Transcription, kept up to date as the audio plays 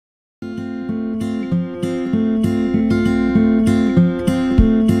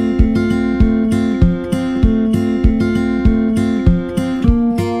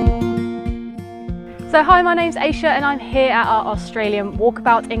So hi, my name's Aysha and I'm here at our Australian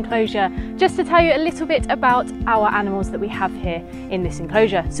Walkabout enclosure just to tell you a little bit about our animals that we have here in this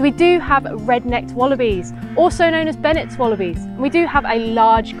enclosure. So we do have red-necked wallabies, also known as Bennett's wallabies. And we do have a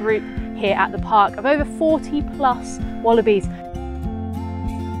large group here at the park of over 40 plus wallabies.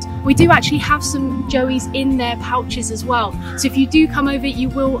 We do actually have some joeys in their pouches as well. So if you do come over, you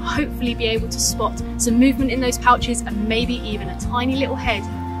will hopefully be able to spot some movement in those pouches and maybe even a tiny little head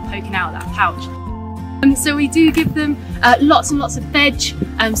poking out of that pouch. So we do give them lots and lots of veg, so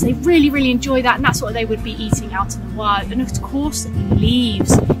they really enjoy that, and that's what they would be eating out in the wild. And of course,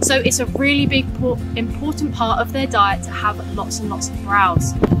 leaves. So it's a really big important part of their diet to have lots and lots of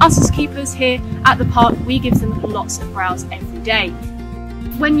browse. Us as keepers here at the park, we give them lots of browse every day.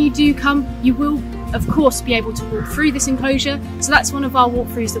 When you do come, you will of course be able to walk through this enclosure. So that's one of our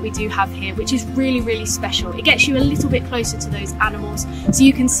walkthroughs that we do have here, which is really special. It gets you a little bit closer to those animals so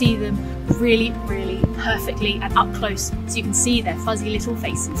you can see them really perfectly and up close, so you can see their fuzzy little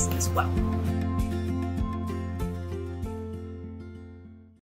faces as well.